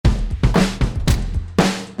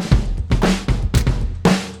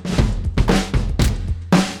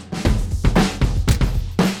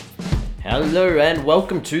Hello and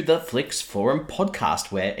welcome to the Flicks Forum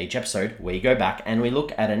podcast, where each episode we go back and we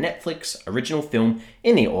look at a Netflix original film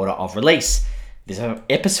in the order of release. This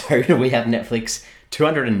episode we have Netflix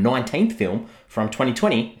 219th film from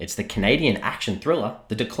 2020. It's the Canadian action thriller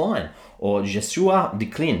The Decline, or Je suis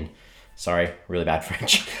décline. Sorry, really bad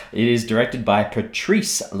French. It is directed by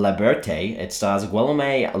Patrice Liberté. It stars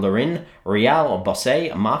Guillaume Laurin, Réal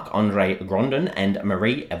Bosset, Marc-André Grondin, and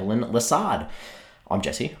Marie-Evelyn Lessard. I'm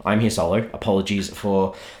Jesse. I'm here solo. Apologies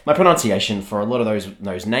for my pronunciation for a lot of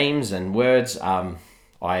those names and words.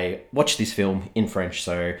 I watched this film in French,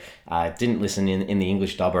 so I didn't listen in the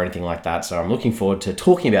English dub or anything like that. So I'm looking forward to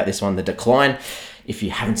talking about this one, The Decline. If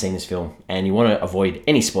you haven't seen this film and you want to avoid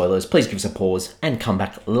any spoilers, please give us a pause and come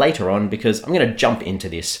back later on, because I'm going to jump into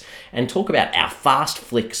this and talk about our fast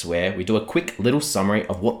flicks, where we do a quick little summary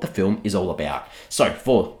of what the film is all about. So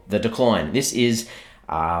for The Decline, this is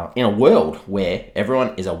in a world where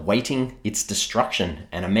everyone is awaiting its destruction,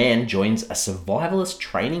 and a man joins a survivalist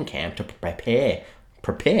training camp to prepare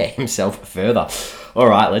himself further. All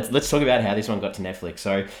right, let's talk about how this one got to Netflix.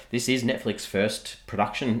 So this is Netflix's first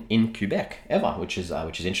production in Quebec ever, which is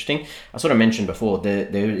interesting. I sort of mentioned before there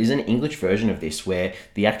is an English version of this where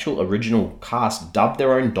the actual original cast dubbed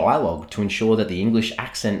their own dialogue to ensure that the English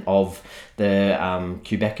accent of the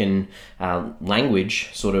Quebecan language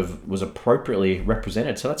sort of was appropriately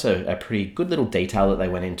represented. So that's a pretty good little detail that they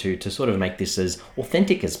went into to sort of make this as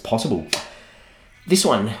authentic as possible. This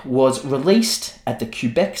one was released at the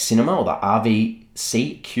Quebec Cinema, or the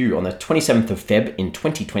RVCQ, on the 27th of Feb in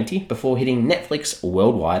 2020, before hitting Netflix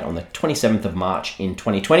worldwide on the 27th of March in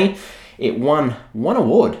 2020. It won one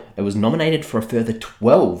award. It was nominated for a further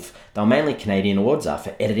 12. They were mainly Canadian awards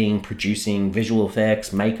for editing, producing, visual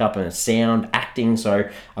effects, makeup and sound, acting. So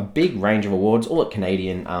a big range of awards, all at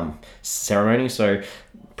Canadian ceremonies. So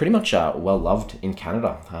pretty much well loved in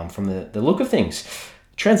Canada from the look of things.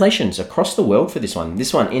 Translations across the world for this one.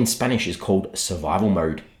 This one in Spanish is called Survival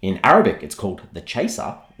Mode. In Arabic, it's called The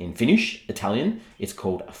Chaser. In Finnish, Italian, it's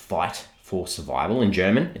called Fight for Survival. In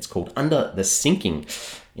German, it's called Under the Sinking.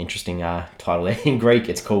 Interesting title there. In Greek,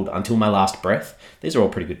 it's called Until My Last Breath. These are all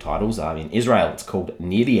pretty good titles. In Israel, it's called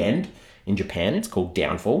Near the End. In Japan, it's called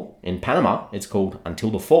Downfall. In Panama, it's called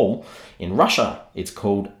Until the Fall. In Russia, it's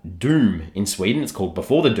called Doom. In Sweden, it's called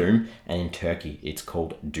Before the Doom. And in Turkey, it's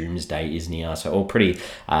called Doomsday is Near. So all pretty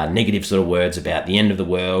negative sort of words about the end of the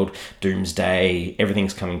world, doomsday,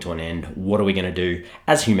 everything's coming to an end. What are we going to do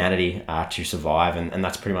as humanity to survive? And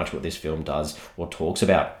that's pretty much what this film does or talks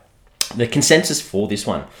about. The consensus for this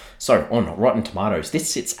one. So on Rotten Tomatoes,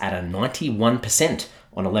 this sits at a 91%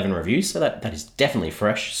 on 11 reviews, so that is definitely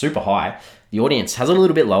fresh, super high. The audience has it a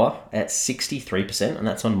little bit lower at 63%, and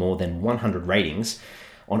that's on more than 100 ratings.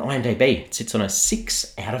 On IMDb, it sits on a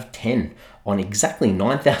 6 out of 10 on exactly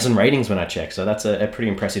 9,000 ratings when I check, so that's a pretty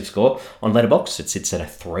impressive score. On Letterboxd, it sits at a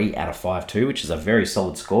 3 out of 5 too, which is a very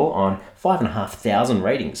solid score on 5,500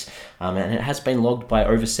 ratings. And it has been logged by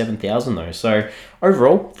over 7,000 though. So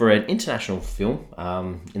overall, for an international film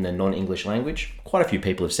in the non-English language, quite a few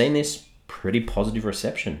people have seen this. Pretty positive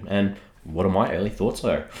reception. And what are my early thoughts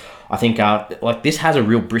though? I think this has a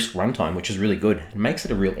real brisk runtime, which is really good. It makes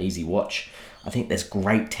it a real easy watch. I think there's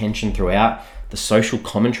great tension throughout. The social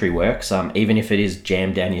commentary works, even if it is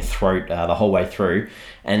jammed down your throat the whole way through.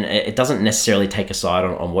 And it doesn't necessarily take a side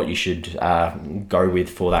on what you should go with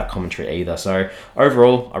for that commentary either. So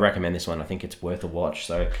overall, I recommend this one. I think it's worth a watch.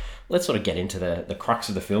 So let's sort of get into the crux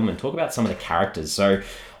of the film and talk about some of the characters. So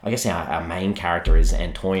I guess our main character is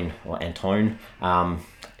Antone.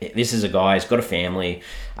 This is a guy who's got a family.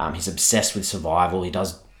 He's obsessed with survival. He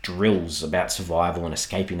does drills about survival and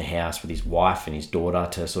escaping the house with his wife and his daughter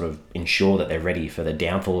to sort of ensure that they're ready for the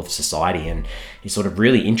downfall of society. And he's sort of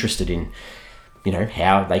really interested in,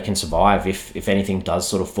 how they can survive if anything does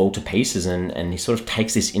sort of fall to pieces. And he sort of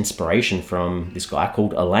takes this inspiration from this guy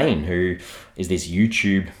called Elaine, who is this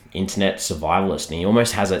YouTube internet survivalist. And he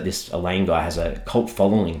almost has this Elaine guy has a cult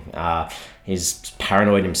following. He's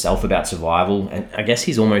paranoid himself about survival. And I guess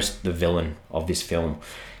he's almost the villain of this film.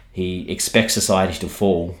 He expects society to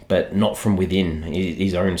fall, but not from within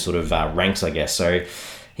his own sort of ranks, I guess. So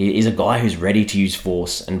he is a guy who's ready to use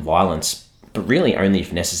force and violence, but really only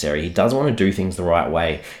if necessary. He does want to do things the right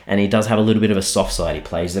way, and he does have a little bit of a soft side. He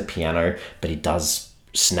plays the piano, but he does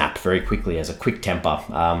snap very quickly, has a quick temper.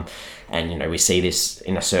 And, you know, we see this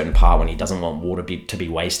in a certain part when he doesn't want water to be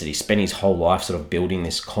wasted. He spent his whole life sort of building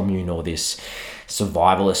this commune or this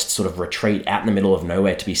survivalist sort of retreat out in the middle of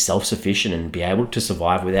nowhere to be self-sufficient and be able to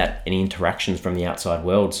survive without any interactions from the outside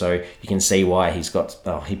world. So you can see why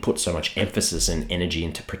he put so much emphasis and energy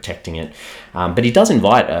into protecting it. But he does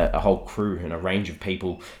invite a whole crew and a range of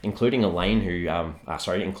people, including Elaine,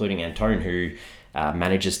 including Antone, who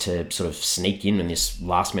manages to sort of sneak in this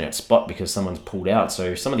last minute spot because someone's pulled out.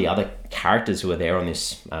 So some of the other characters who are there on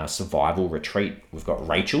this survival retreat, we've got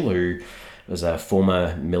Rachel, who was a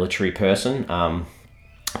former military person,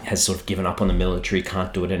 has sort of given up on the military,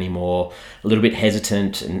 can't do it anymore, a little bit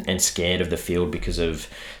hesitant and scared of the field because of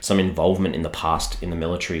some involvement in the past in the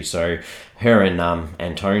military. So her and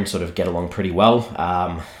Antone sort of get along pretty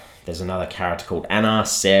well. There's another character called Anna,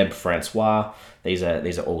 Seb, Francois. These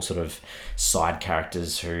are all sort of side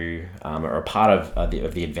characters who are a part of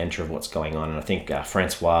the adventure of what's going on. And I think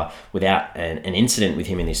Francois, without an incident with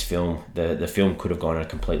him in this film, the film could have gone in a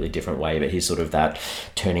completely different way. But he's sort of that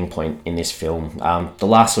turning point in this film. The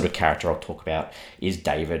last sort of character I'll talk about is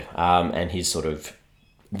David, and he's sort of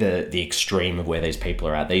the extreme of where these people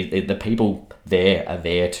are at. The people there are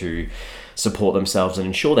there to support themselves and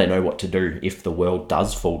ensure they know what to do if the world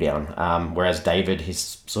does fall down. Whereas David, he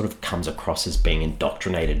sort of comes across as being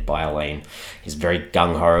indoctrinated by Elaine. He's very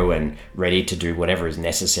gung-ho and ready to do whatever is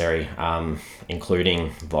necessary,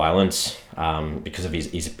 including violence, because of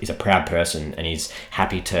he's a proud person and he's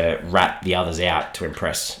happy to rat the others out to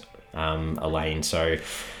impress Elaine. So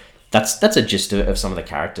that's a gist of some of the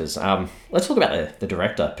characters. Let's talk about the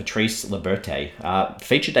director, Patrice Liberté.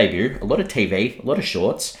 Feature debut, a lot of TV, a lot of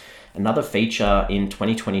shorts. Another feature in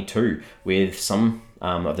 2022 with some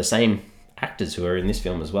of the same actors who are in this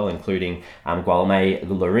film as well, including Guillaume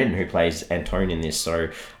Lourin, who plays Antone in this.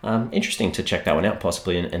 So interesting to check that one out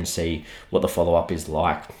possibly and see what the follow-up is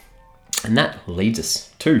like. And that leads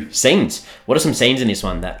us to scenes. What are some scenes in this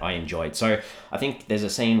one that I enjoyed? So I think there's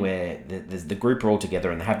a scene where the group are all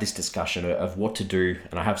together and they have this discussion of what to do.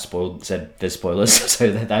 And I have said there's spoilers,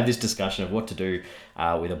 so they have this discussion of what to do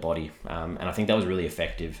with a body. And I think that was really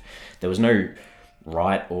effective. There was no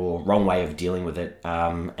right or wrong way of dealing with it.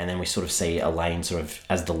 And then we sort of see Elaine sort of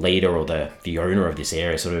as the leader or the owner of this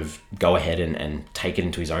area sort of go ahead and take it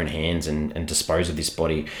into his own hands and dispose of this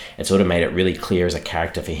body. It sort of made it really clear as a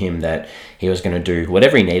character for him that he was going to do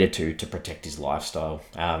whatever he needed to protect his lifestyle.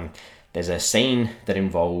 There's a scene that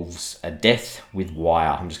involves a death with wire.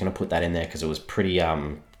 I'm just going to put that in there because it was pretty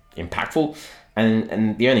impactful.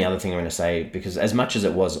 And the only other thing I'm going to say, because as much as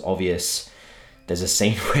it was obvious, there's a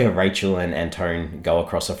scene where Rachel and Antone go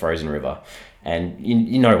across a frozen river, and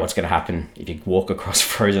you know what's going to happen if you walk across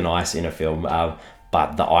frozen ice in a film.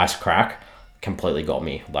 But the ice crack completely got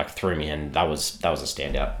me, like threw me, and that was a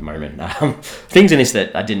standout moment. Things in this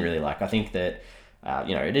that I didn't really like. I think that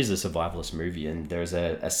it is a survivalist movie, and there's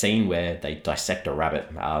a scene where they dissect a rabbit.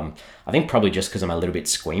 I think probably just because I'm a little bit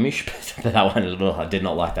squeamish, but that one I did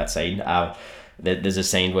not like that scene. There's a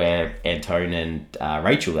scene where Antone and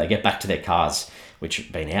Rachel, they get back to their cars, which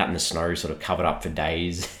have been out in the snow, sort of covered up for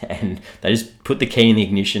days, and they just put the key in the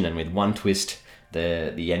ignition, and with one twist,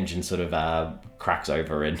 the engine sort of cracks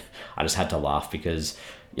over, and I just had to laugh because,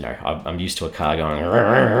 you know, I'm used to a car going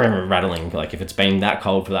rattling. Like if it's been that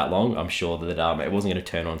cold for that long, I'm sure that it wasn't going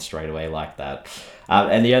to turn on straight away like that.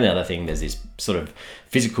 And the only other thing, there's this sort of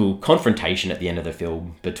physical confrontation at the end of the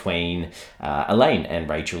film between Elaine and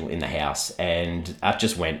Rachel in the house, and that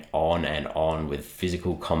just went on and on with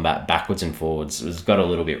physical combat backwards and forwards. It got a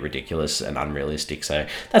little bit ridiculous and unrealistic, so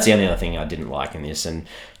that's the only other thing I didn't like in this. And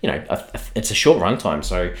it's a short runtime,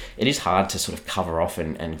 so it is hard to sort of cover off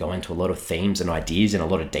and go into a lot of themes and ideas in a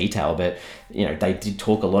lot of detail, but they did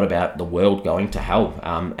talk a lot about the world going to hell,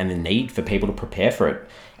 and the need for people to prepare for it.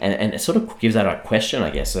 And it sort of gives that a question, I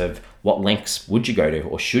guess, of what lengths would you go to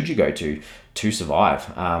or should you go to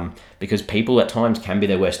survive? Because people at times can be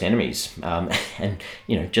their worst enemies. And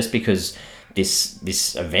just because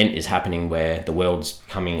this event is happening where the world's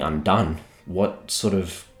coming undone, what sort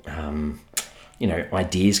of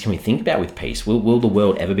ideas can we think about with peace? Will the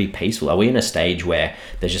world ever be peaceful? Are we in a stage where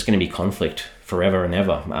there's just going to be conflict forever and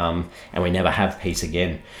ever, and we never have peace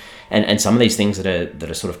again? And some of these things that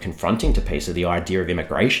are sort of confronting to peace are the idea of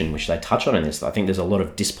immigration, which they touch on in this. I think there's a lot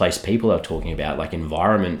of displaced people are talking about, like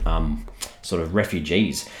environment, sort of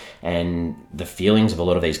refugees, and the feelings of a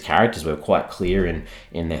lot of these characters were quite clear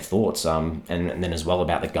in their thoughts. And then as well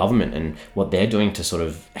about the government and what they're doing to sort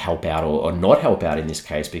of help out or not help out in this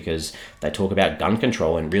case, because they talk about gun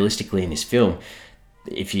control, and realistically in this film,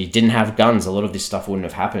 if you didn't have guns, a lot of this stuff wouldn't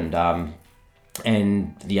have happened.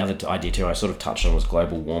 And the other idea too I sort of touched on was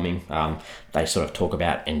global warming. They sort of talk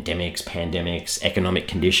about endemics, pandemics, economic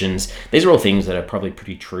conditions. These are all things that are probably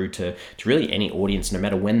pretty true to really any audience, no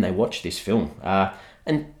matter when they watch this film.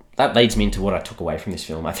 And that leads me into what I took away from this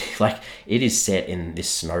film. I think like it is set in this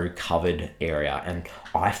snow-covered area, and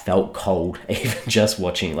I felt cold even just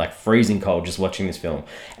watching, like freezing cold just watching this film.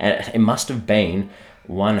 And it must have been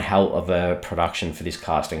one hell of a production for this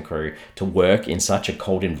cast and crew to work in such a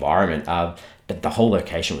cold environment. But the whole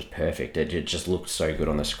location was perfect. It just looked so good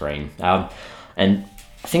on the screen. And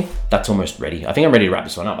I think that's almost ready. I think I'm ready to wrap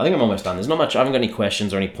this one up. I think I'm almost done. There's not much, I haven't got any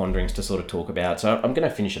questions or any ponderings to sort of talk about. So I'm going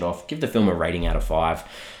to finish it off. Give the film a rating out of 5.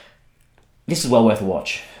 This is well worth a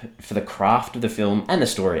watch for the craft of the film and the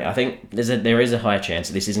story. I think there is a higher chance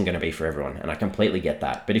that this isn't going to be for everyone, and I completely get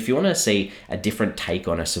that. But if you want to see a different take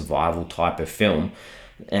on a survival type of film,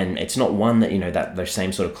 and it's not one that, that those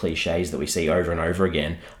same sort of cliches that we see over and over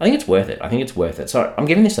again, I think it's worth it. So I'm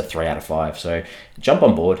giving this a 3 out of 5. So jump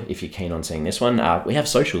on board if you're keen on seeing this one. We have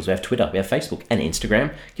socials. We have Twitter, we have Facebook and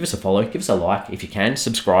Instagram. Give us a follow, give us a like if you can.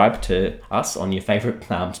 Subscribe to us on your favorite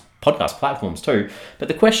podcast platforms too. But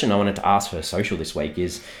the question I wanted to ask for social this week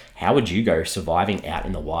is, how would you go surviving out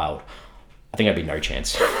in the wild? I think I'd be no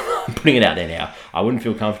chance. I'm putting it out there now. I wouldn't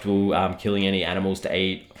feel comfortable killing any animals to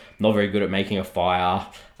eat. Not very good at making a fire.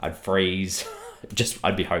 I'd freeze.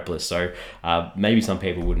 I'd be hopeless. So maybe some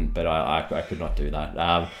people wouldn't, but I could not do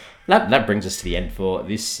that. That brings us to the end for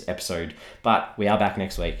this episode, but we are back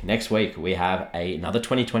next week. Next week, we have another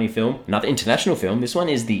 2020 film, another international film. This one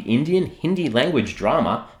is the Indian Hindi language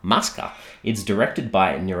drama, Maska. It's directed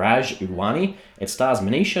by Niraj Udwani. It stars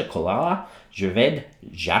Manisha Kolara, Javed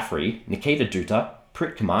Jaffrey, Nikita Dutta,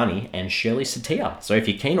 Prit Kamani, and Shirley Satia. So if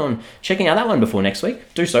you're keen on checking out that one before next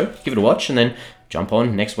week, do so. Give it a watch, and then jump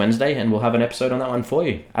on next Wednesday, and we'll have an episode on that one for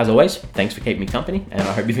you. As always, thanks for keeping me company, and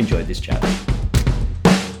I hope you've enjoyed this chat.